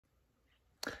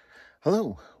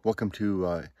Hello, welcome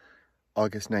to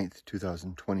August 9th,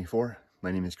 2024.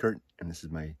 My name is Kurt, and this is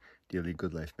my daily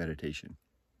good life meditation.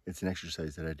 It's an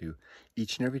exercise that I do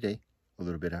each and every day, a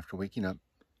little bit after waking up,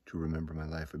 to remember my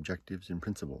life objectives and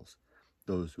principles,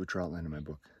 those which are outlined in my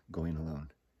book, Going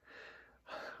Alone.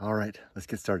 All right, let's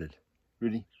get started.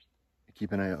 Rudy,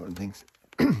 keep an eye out on things.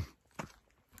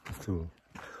 So,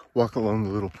 walk along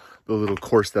the little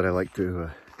course that I like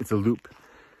to, it's a loop.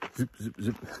 Zip, zip,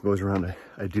 zip, goes around.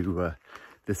 I do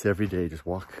this every day, just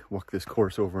walk this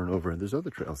course over and over. And there's other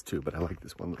trails too, but I like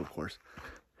this one little course.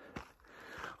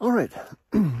 All right,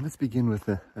 let's begin with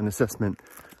an assessment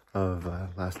of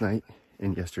last night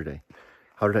and yesterday.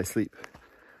 How did I sleep?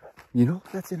 You know,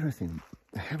 that's interesting.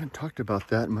 I haven't talked about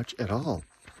that much at all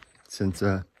since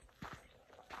I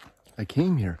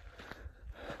came here.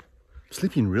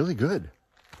 Sleeping really good,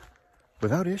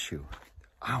 without issue.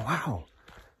 Oh, wow.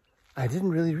 I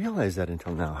didn't really realize that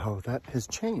until now, how that has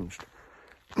changed.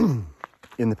 In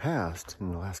the past,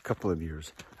 in the last couple of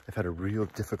years, I've had a real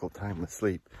difficult time with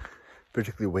sleep,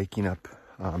 particularly waking up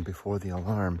before the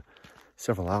alarm,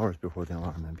 several hours before the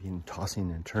alarm, and being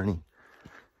tossing and turning,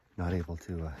 not able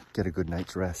to get a good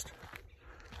night's rest.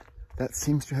 That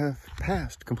seems to have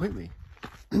passed completely.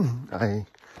 I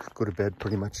go to bed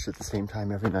pretty much at the same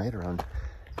time every night, around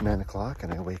 9 o'clock,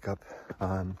 and I wake up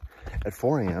at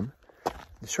 4 a.m.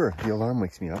 Sure, the alarm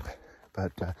wakes me up,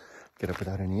 but get up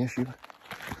without any issue.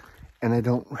 And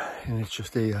and it's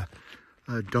just a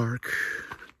dark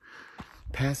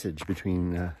passage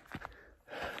between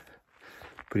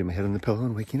putting my head on the pillow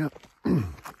and waking up.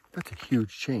 That's a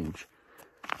huge change.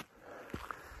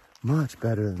 Much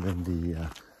better than the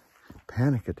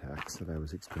panic attacks that I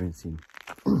was experiencing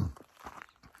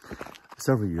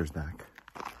several years back,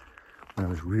 when I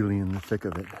was really in the thick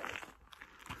of it.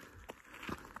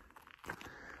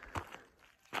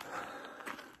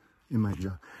 In my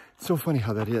job. It's so funny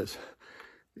how that is.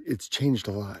 It's changed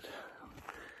a lot.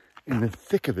 In the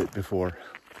thick of it before,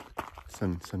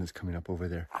 sun is coming up over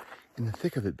there. In the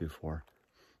thick of it before,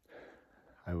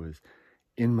 I was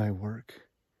in my work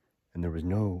and there was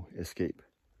no escape.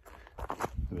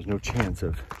 There was no chance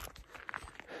of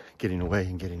getting away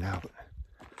and getting out.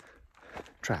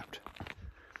 Trapped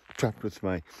with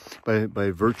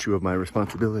by virtue of my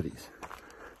responsibilities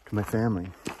to my family.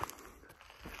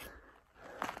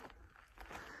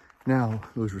 Now,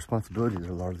 those responsibilities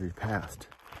are largely past,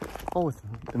 all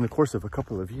in the course of a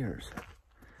couple of years.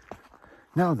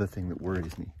 Now the thing that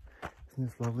worries me, isn't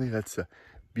this lovely? That's a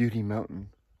Beauty Mountain,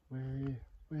 way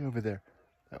over there.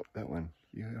 That one,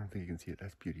 I don't think you can see it.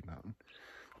 That's Beauty Mountain,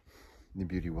 the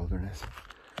Beauty Wilderness.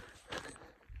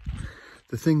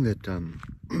 The thing that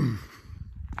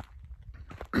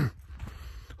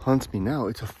haunts me now,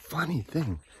 it's a funny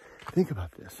thing. Think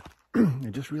about this.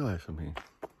 I just realized something.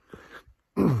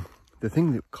 The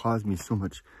thing that caused me so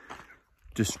much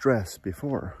distress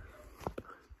before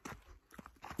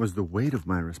was the weight of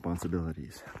my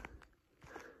responsibilities.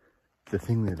 The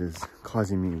thing that is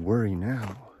causing me worry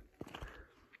now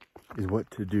is what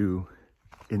to do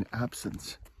in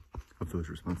absence of those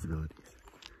responsibilities.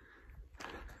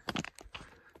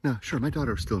 Now, sure, my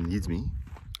daughter still needs me,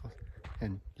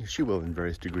 and she will in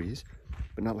various degrees,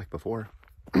 but not like before.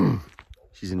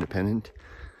 She's independent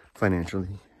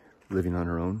financially, living on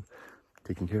her own,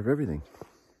 taking care of everything.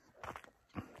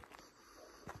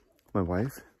 My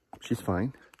wife, she's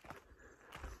fine.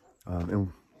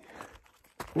 And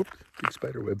whoops, big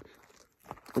spider web.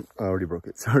 Oh, I already broke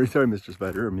it. Sorry, Mr.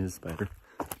 Spider or Ms. Spider.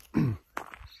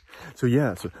 So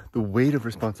the weight of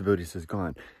responsibilities is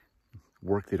gone.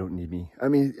 Work, they don't need me. I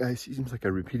mean, it seems like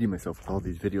I'm repeating myself with all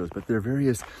these videos, but there are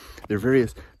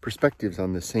various perspectives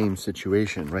on the same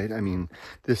situation, right? I mean,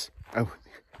 this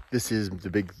is the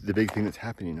big thing that's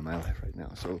happening in my life right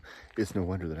now. So it's no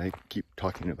wonder that I keep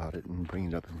talking about it and bringing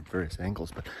it up in various angles,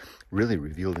 but really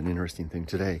revealed an interesting thing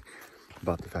today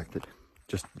about the fact that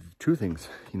just two things,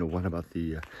 one about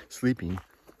the sleeping,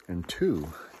 and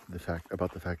two,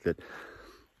 about the fact that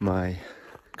my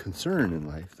concern in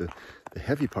life, the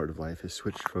heavy part of life, has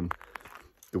switched from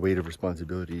the weight of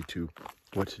responsibility to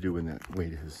what to do when that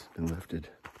weight has been lifted.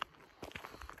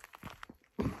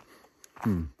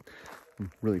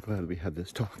 I'm really glad we had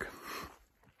this talk.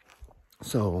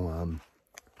 So,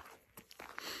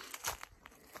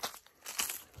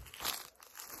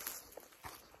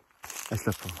 I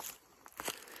slept well.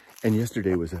 And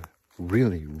yesterday was a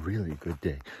really, really good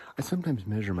day. I sometimes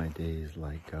measure my days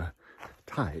like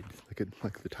tides,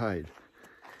 like the tide.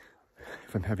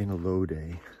 If I'm having a low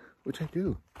day, which I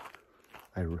do,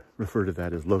 I refer to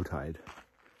that as low tide.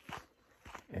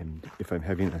 And if I'm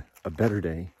having a better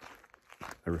day,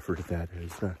 I refer to that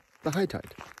as the high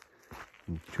tide.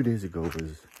 And 2 days ago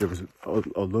there was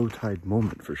a low tide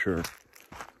moment for sure.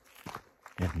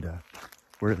 And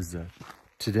whereas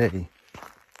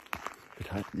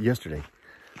yesterday,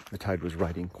 the tide was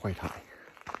riding quite high.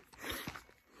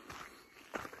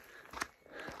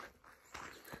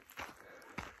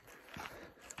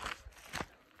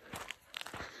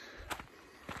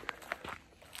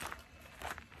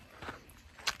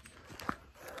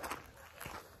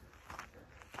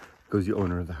 Goes the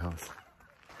owner of the house.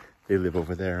 They live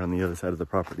over there on the other side of the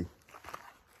property.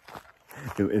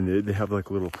 And they have like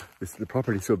the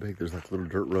property's so big, there's like little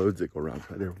dirt roads that go around.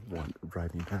 So they're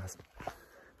driving past.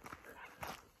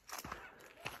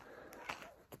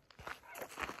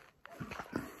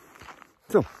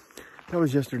 So, that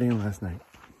was yesterday and last night.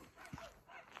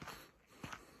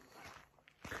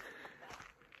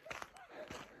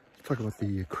 Let's talk about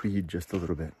the creed just a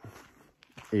little bit.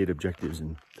 8 objectives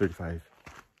and 35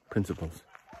 principles.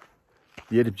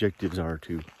 The 8 objectives are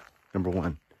to, number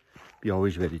 1, be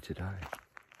always ready to die.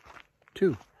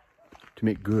 2, to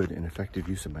make good and effective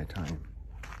use of my time.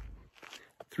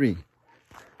 3,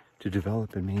 to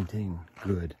develop and maintain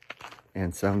good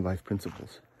and sound life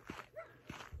principles.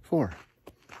 4,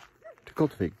 to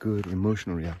cultivate good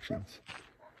emotional reactions.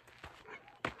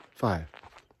 5,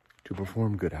 to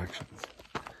perform good actions.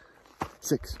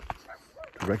 6,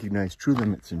 to recognize true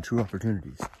limits and true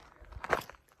opportunities.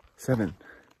 7,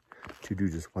 to do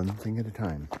just one thing at a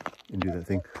time and do that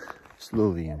thing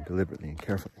slowly and deliberately and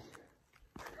carefully.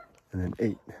 And then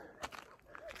 8,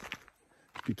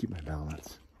 to keep my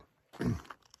balance.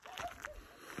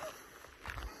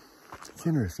 It's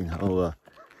interesting how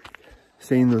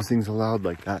saying those things aloud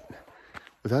like that,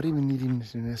 without even needing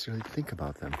to necessarily think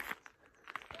about them,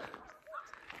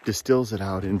 distills it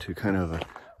out into kind of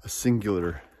a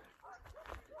singular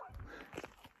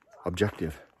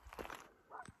objective.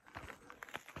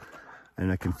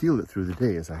 And I can feel it through the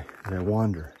day as I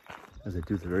wander, as I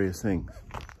do the various things.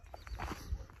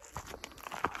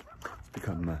 It's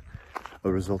become a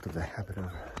result of the habit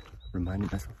of reminding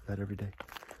myself of that every day.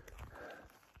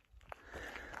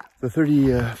 The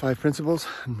 35 principles,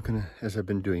 I'm gonna, as I've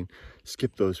been doing,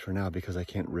 skip those for now because I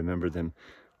can't remember them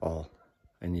all.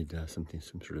 I need some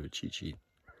sort of a cheat sheet.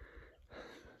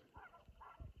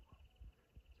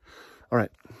 All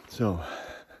right, so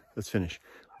let's finish.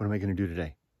 What am I gonna do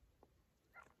today?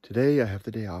 Today I have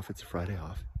the day off. It's a Friday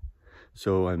off,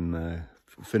 so I'm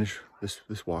finish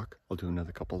this walk. I'll do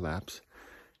another couple laps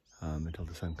until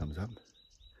the sun comes up.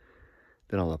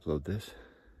 Then I'll upload this.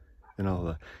 Then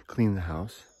I'll clean the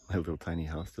house. My little tiny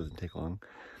house doesn't take long.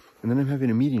 And then I'm having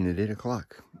a meeting at 8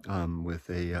 o'clock with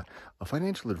a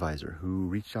financial advisor who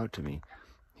reached out to me.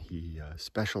 He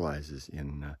specializes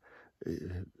in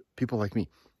people like me,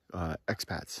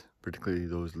 expats, particularly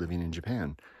those living in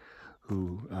Japan,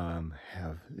 who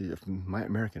have, my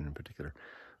American in particular,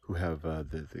 who have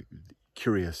the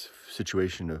curious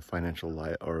situation of financial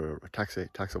or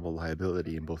taxable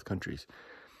liability in both countries.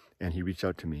 And he reached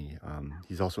out to me.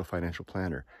 He's also a financial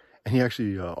planner. And he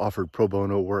actually offered pro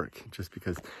bono work just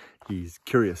because he's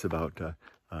curious about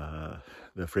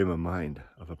the frame of mind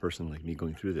of a person like me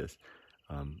going through this.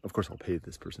 Of course, I'll pay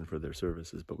this person for their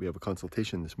services, but we have a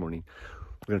consultation this morning.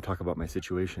 We're going to talk about my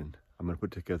situation. I'm going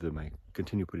to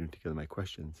continue putting together my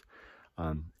questions,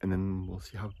 and then we'll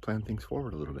see how to plan things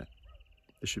forward a little bit.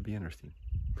 This should be interesting.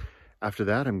 After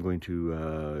that, I'm going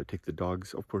to take the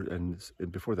dogs, of course, and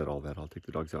before that, I'll take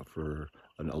the dogs out for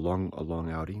a long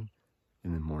outing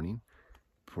in the morning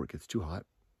before it gets too hot.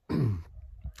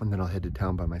 And then I'll head to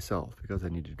town by myself because I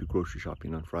need to do grocery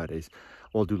shopping on Fridays.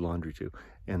 Well, I'll do laundry too.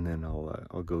 And then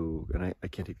I'll go, and I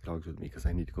can't take the dogs with me because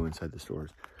I need to go inside the stores.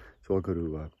 So I'll go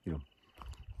to,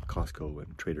 Costco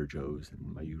and Trader Joe's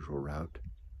and my usual route.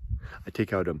 I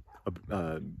take out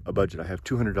a budget. I have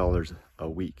 $200 a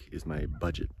week is my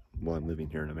budget while I'm living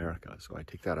here in America. So I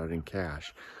take that out in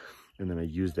cash. And then I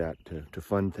use that to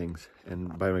fund things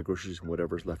and buy my groceries and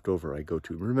whatever's left over I go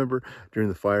to. Remember during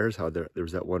the fires how there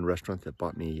was that one restaurant that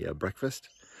bought me breakfast?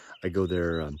 I go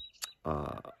there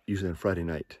usually on Friday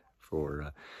night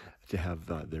to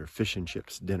have their fish and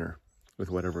chips dinner with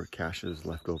whatever cash is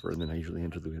left over. And then I usually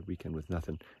enter the weekend with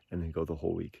nothing and then go the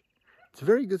whole week.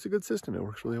 It's a good system. It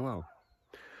works really well.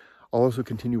 I'll also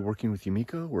continue working with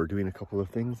Yumiko. We're doing a couple of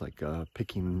things like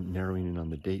narrowing in on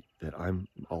the date that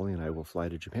Ollie and I will fly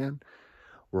to Japan.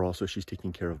 She's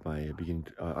taking care of my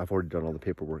I've already done all the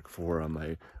paperwork for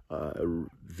my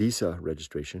visa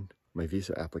registration, my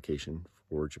visa application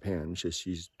for Japan.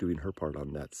 She's doing her part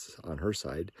on her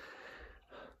side.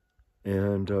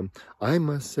 And I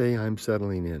must say I'm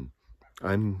settling in.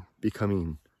 I'm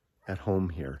becoming at home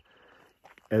here.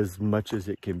 as much as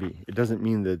it can be. It doesn't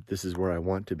mean that this is where I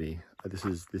want to be. This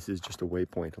is just a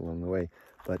waypoint along the way,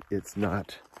 but it's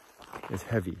not as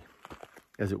heavy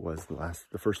as it was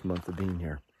the first month of being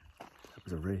here. It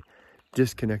was a very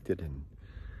disconnected and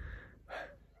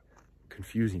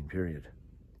confusing period.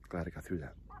 Glad I got through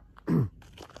that.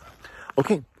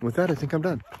 Okay, with that, I think I'm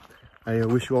done. I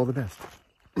wish you all the best.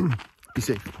 Be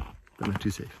safe, but not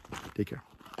too safe. Take care.